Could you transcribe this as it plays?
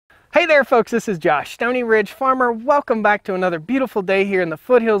Hey there folks, this is Josh, Stoney Ridge Farmer. Welcome back to another beautiful day here in the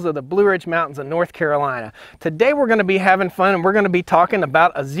foothills of the Blue Ridge Mountains of North Carolina. Today we're going to be having fun and we're going to be talking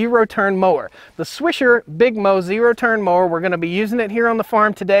about a zero-turn mower. The Swisher Big Mow zero-turn mower. We're going to be using it here on the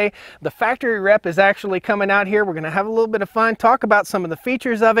farm today. The factory rep is actually coming out here. We're going to have a little bit of fun, talk about some of the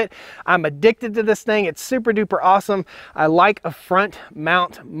features of it. I'm addicted to this thing. It's super duper awesome. I like a front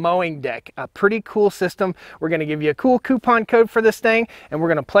mount mowing deck. A pretty cool system. We're going to give you a cool coupon code for this thing and we're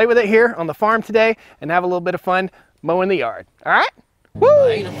going to play with it here on the farm today and have a little bit of fun mowing the yard. All right? Woo! I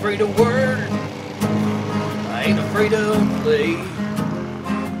ain't afraid of work. I ain't afraid of play.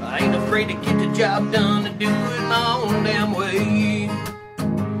 I ain't afraid to get the job done and do it my own damn way.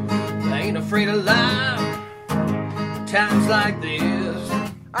 I ain't afraid of life. Times like this.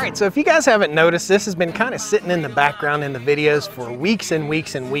 All right, so if you guys haven't noticed, this has been kind of sitting in the background in the videos for weeks and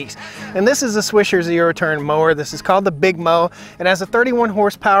weeks and weeks. And this is a Swisher zero-turn mower. This is called the Big Mow. It has a 31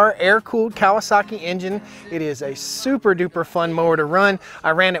 horsepower air-cooled Kawasaki engine. It is a super duper fun mower to run. I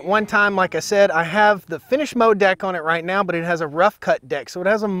ran it one time, like I said. I have the finished mow deck on it right now, but it has a rough cut deck. So it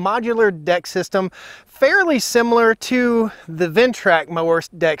has a modular deck system, fairly similar to the Ventrac mower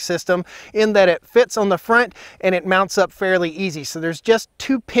deck system in that it fits on the front and it mounts up fairly easy. So there's just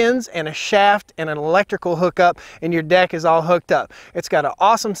two pins and a shaft and an electrical hookup and your deck is all hooked up. It's got an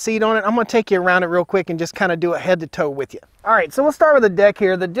awesome seat on it. I'm going to take you around it real quick and just kind of do it head to toe with you. All right, so we'll start with the deck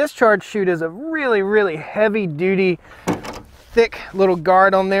here. The discharge chute is a really heavy duty thick little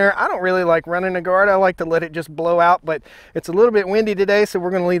guard on there. I don't really like running a guard. I like to let it just blow out, but it's a little bit windy today, so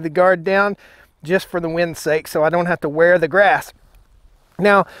we're going to leave the guard down just for the wind's sake so I don't have to wear the grass.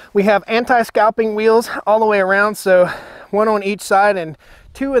 Now we have anti-scalping wheels all the way around, so one on each side and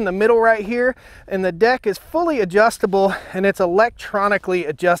two in the middle right here, and the deck is fully adjustable and it's electronically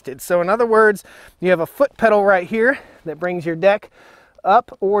adjusted. So in other words, you have a foot pedal right here that brings your deck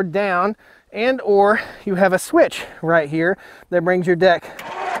up or down, and or you have a switch right here that brings your deck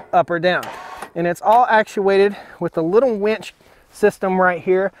up or down. And it's all actuated with a little winch system right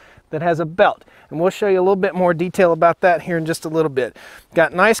here that has a belt. And we'll show you a little bit more detail about that here in just a little bit.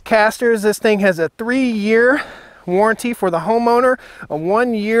 Got nice casters. This thing has a 3-year warranty for the homeowner, a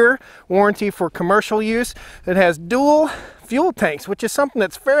 1-year warranty for commercial use. It has dual fuel tanks, which is something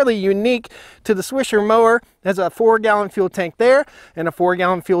that's fairly unique to the Swisher mower. It has a 4-gallon fuel tank there and a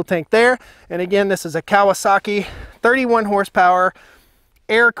 4-gallon fuel tank there. And again, this is a Kawasaki 31 horsepower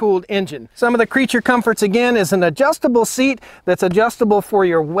air-cooled engine. Some of the creature comforts again is an adjustable seat that's adjustable for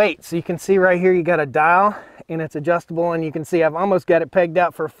your weight. So you can see right here you got a dial and it's adjustable, and you can see I've almost got it pegged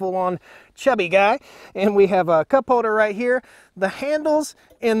out for a full-on chubby guy. And we have a cup holder right here. The handles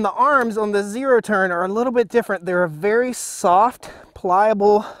and the arms on the zero-turn are a little bit different. They're a very soft,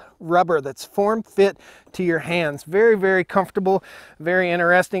 pliable rubber that's form fit to your hands. Very comfortable, very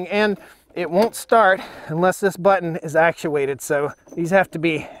interesting, and it won't start unless this button is actuated. So these have to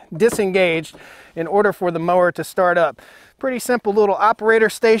be disengaged in order for the mower to start up. Pretty simple little operator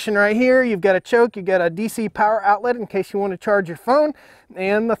station right here. You've got a choke, you've got a DC power outlet in case you want to charge your phone,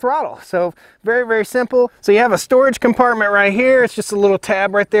 and the throttle. So very simple. So you have a storage compartment right here. It's just a little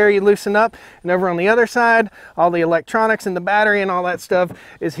tab right there you loosen up, and over on the other side, all the electronics and the battery and all that stuff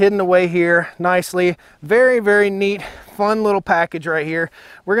is hidden away here nicely. Very neat, fun little package right here.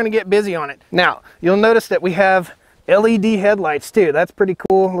 We're going to get busy on it. Now, you'll notice that we have LED headlights too. That's pretty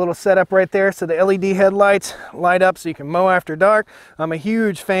cool little setup right there. So the LED headlights light up so you can mow after dark. I'm a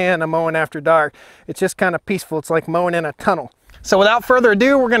huge fan of mowing after dark. It's just kind of peaceful. It's like mowing in a tunnel. So without further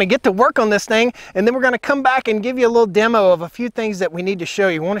ado, we're going to get to work on this thing, and then we're going to come back and give you a little demo of a few things that we need to show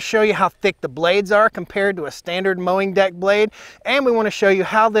you. We want to show you how thick the blades are compared to a standard mowing deck blade, and we want to show you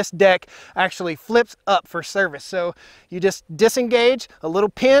how this deck actually flips up for service. So you just disengage a little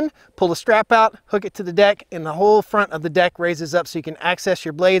pin, pull the strap out, hook it to the deck, and the whole front of the deck raises up so you can access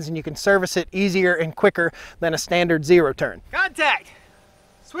your blades and you can service it easier and quicker than a standard zero-turn. Contact!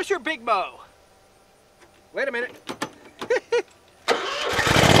 Swisher Big Mow. Wait a minute.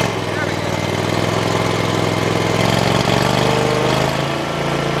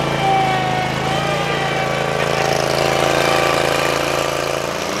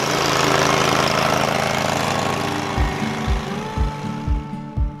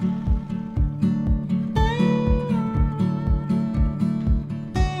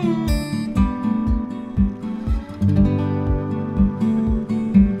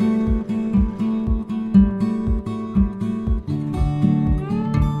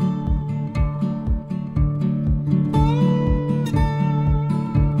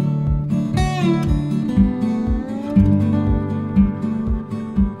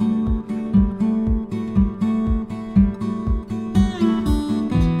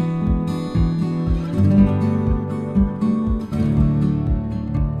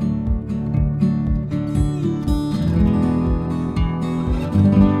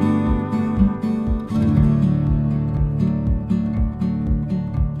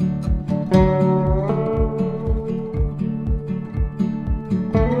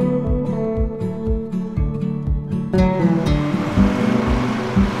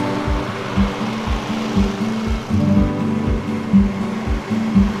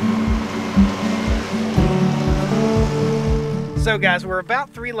 So guys, we're about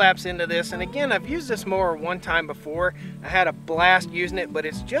 3 laps into this, and again, I've used this mower one time before. I had a blast using it, but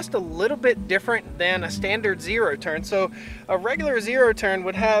it's just a little bit different than a standard zero turn. So a regular zero turn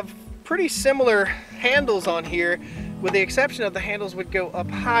would have pretty similar handles on here, with the exception of the handles would go up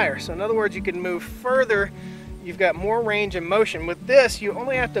higher. So in other words, you can move further. You've got more range of motion. With this, you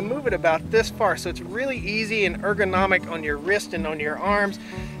only have to move it about this far, so it's really easy and ergonomic on your wrist and on your arms.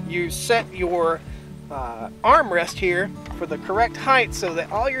 You set your armrest here for the correct height so that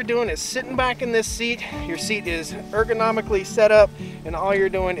all you're doing is sitting back in this seat. Your seat is ergonomically set up, and all you're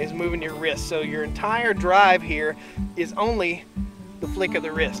doing is moving your wrist. So your entire drive here is only the flick of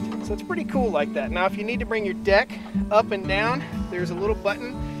the wrist. So it's pretty cool like that. Now if you need to bring your deck up and down, there's a little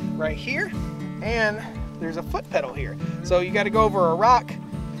button right here, and there's a foot pedal here. So you got to go over a rock,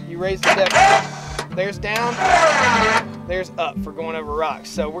 you raise the deck up, there's down, there's up for going over rocks.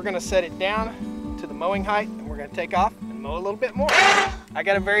 So we're going to set it down to the mowing height, and we're going to take off and mow a little bit more. I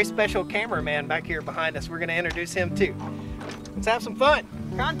got a very special cameraman back here behind us. We're going to introduce him too. Let's have some fun.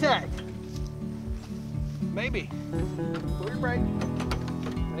 Contact. Maybe. Rear brake.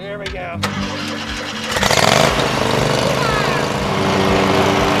 There we go.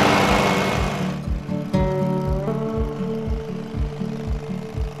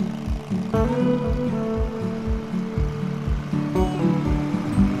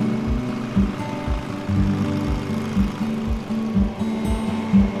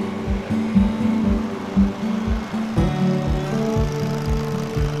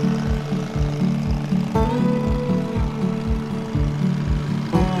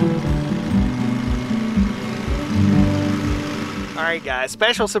 Alright guys,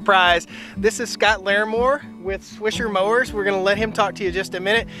 special surprise. This is Scott Larimore with Swisher Mowers. We're going to let him talk to you just a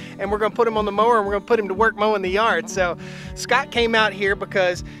minute, and we're going to put him on the mower and we're going to put him to work mowing the yard. So Scott came out here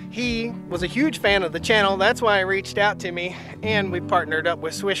because he was a huge fan of the channel. That's why he reached out to me, and we partnered up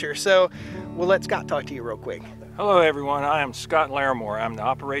with Swisher. So we'll let Scott talk to you real quick. Hello everyone, I am Scott Larimore. I'm the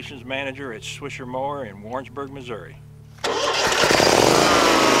operations manager at Swisher Mower in Warrensburg, Missouri.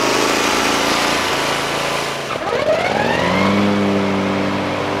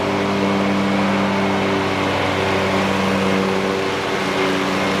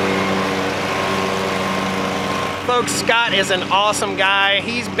 Folks, Scott is an awesome guy.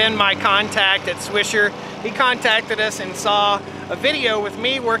 He's been my contact at Swisher. He contacted us and saw a video with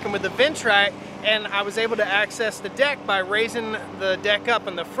me working with the Ventrac, and I was able to access the deck by raising the deck up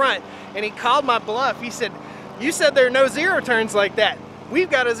in the front. And he called my bluff. He said, "You said there are no zero turns like that. We've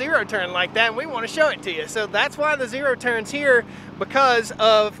got a zero turn like that, and we want to show it to you." So that's why the zero turn's here, because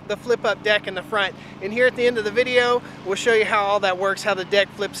of the flip up deck in the front. And here at the end of the video, we'll show you how all that works, how the deck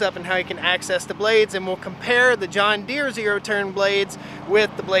flips up and how you can access the blades, and we'll compare the John Deere zero turn blades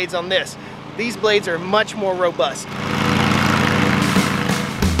with the blades on this. These blades are much more robust.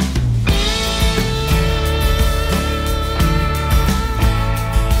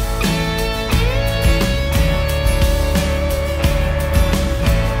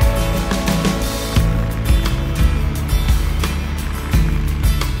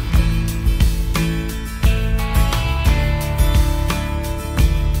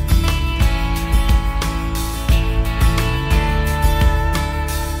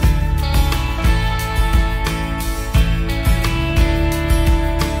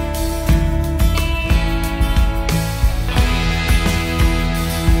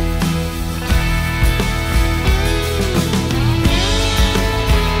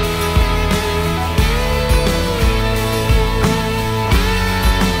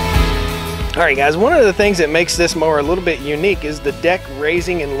 Alright guys, one of the things that makes this mower a little bit unique is the deck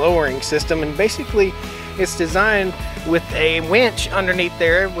raising and lowering system, and basically it's designed with a winch underneath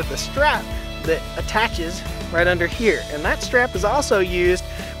there with a strap that attaches right under here, and that strap is also used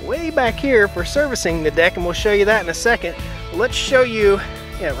way back here for servicing the deck, and we'll show you that in a second. Let's show you,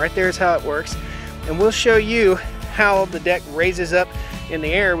 yeah, right there is how it works, and we'll show you how the deck raises up in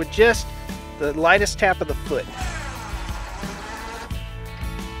the air with just the lightest tap of the foot.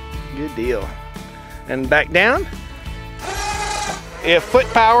 Good deal. And back down. If foot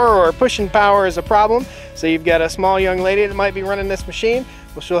power or pushing power is a problem, so you've got a small young lady that might be running this machine,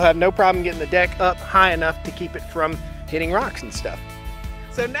 well, she'll have no problem getting the deck up high enough to keep it from hitting rocks and stuff.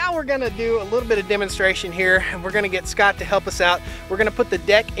 So now we're gonna do a little bit of demonstration here, and we're gonna get Scott to help us out. We're gonna put the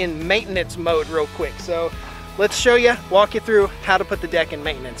deck in maintenance mode real quick. So let's show you, walk you through how to put the deck in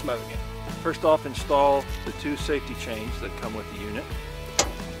maintenance mode. First off, install the 2 safety chains that come with the unit.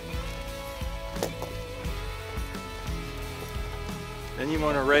 Then you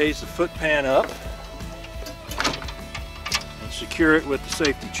want to raise the foot pan up and secure it with the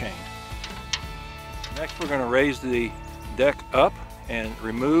safety chain. Next, we're going to raise the deck up and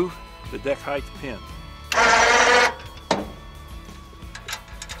remove the deck height pin.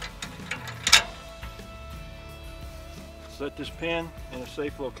 Set this pin in a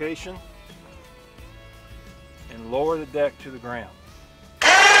safe location and lower the deck to the ground.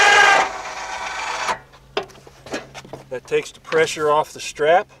 That takes the pressure off the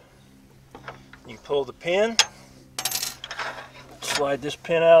strap. You pull the pin, slide this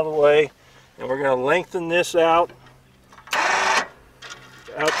pin out of the way, and we're going to lengthen this out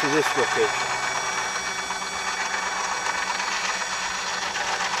to this location.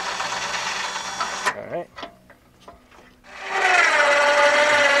 All right.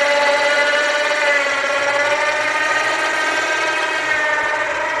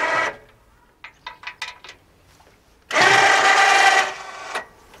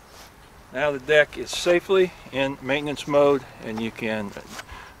 Now the deck is safely in maintenance mode and you can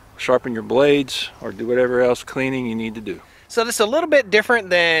sharpen your blades or do whatever else cleaning you need to do. So this is a little bit different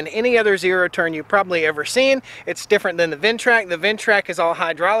than any other zero turn you've probably ever seen. It's different than the Ventrac. The Ventrac is all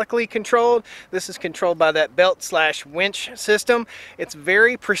hydraulically controlled. This is controlled by that belt/winch system. It's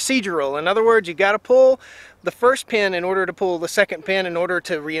very procedural. In other words, you got to pull the first pin in order to pull the second pin in order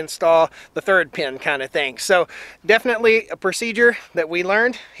to reinstall the third pin, kind of thing. So definitely a procedure that we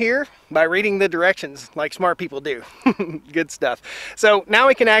learned here by reading the directions like smart people do. Good stuff. So now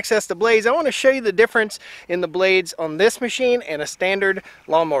we can access the blades. I want to show you the difference in the blades on this machine and a standard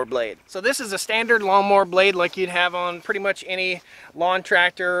lawnmower blade. So this is a standard lawnmower blade like you'd have on pretty much any lawn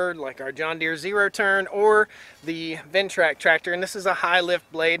tractor, like our John Deere zero turn or the Ventrac tractor. And this is a high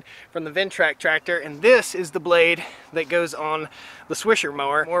lift blade from the Ventrac tractor, and this is the blade that goes on the Swisher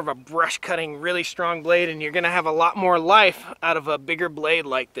mower. More of a brush cutting, really strong blade, and you're gonna have a lot more life out of a bigger blade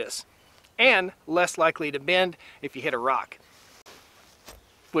like this, and less likely to bend if you hit a rock,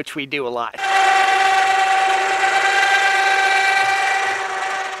 which we do a lot.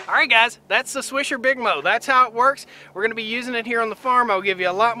 All right guys, that's the Swisher Big Mow. That's how it works. We're gonna be using it here on the farm. I'll give you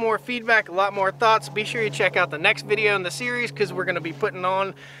a lot more feedback, a lot more thoughts. Be sure you check out the next video in the series because we're gonna be putting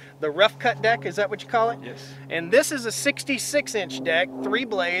on the rough cut deck. Is that what you call it? Yes. And this is a 66-inch deck, 3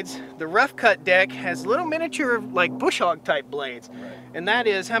 blades. The rough cut deck has little miniature like bush hog type blades. Right. And that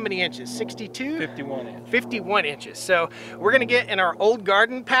is how many inches? 62? 51 inches. 51 inches. So we're gonna get in our old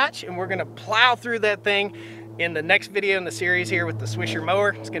garden patch and we're gonna plow through that thing in the next video in the series here with the Swisher mower.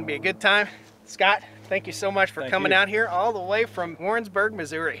 It's gonna be a good time. Scott, thank you so much for coming out here all the way from Warrensburg,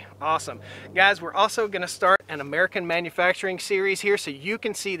 Missouri. Awesome. Guys, we're also gonna start an American manufacturing series here so you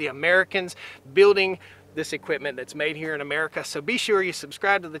can see the Americans building this equipment that's made here in America. So be sure you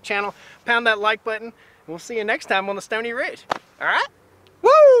subscribe to the channel, pound that like button, and we'll see you next time on the Stoney Ridge. All right?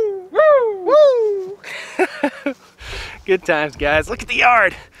 Woo! Woo! Woo! Good times, guys. Look at the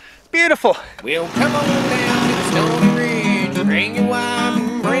yard. Beautiful. Well, come on down to the Stoney Ridge. Bring your wife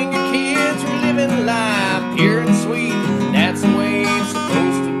and bring your kids. We're living life pure and sweet. That's the way it's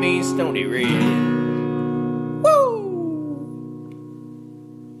supposed to be, Stoney Ridge. Woo!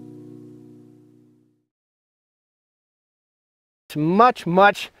 It's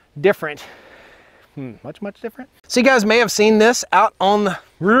much different. Much different. So you guys may have seen this out on the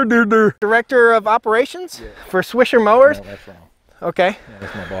Director of Operations for Swisher Mowers. No, that's wrong. Okay. Yeah,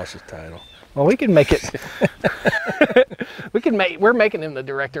 that's my boss's title. Well, we can make it. We're making him the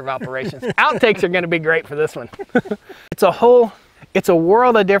Director of Operations. Outtakes are going to be great for this one. It's a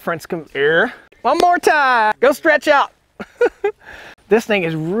world of difference. Here. One more time. Go stretch out. This thing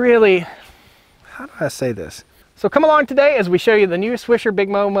is really, how do I say this? So come along today as we show you the new Swisher Big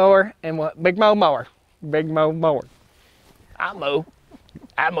Mow mower and what Big Mow mower.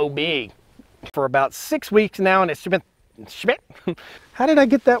 I mow big for about 6 weeks now, and it's been how did I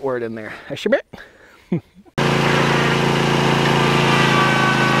get that word in there?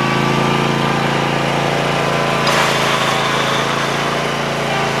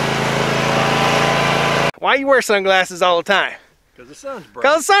 Why you wear sunglasses all the time? Because the sun's bright.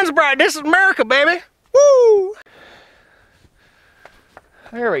 Because the sun's bright. This is America, baby. Woo!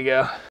 There we go.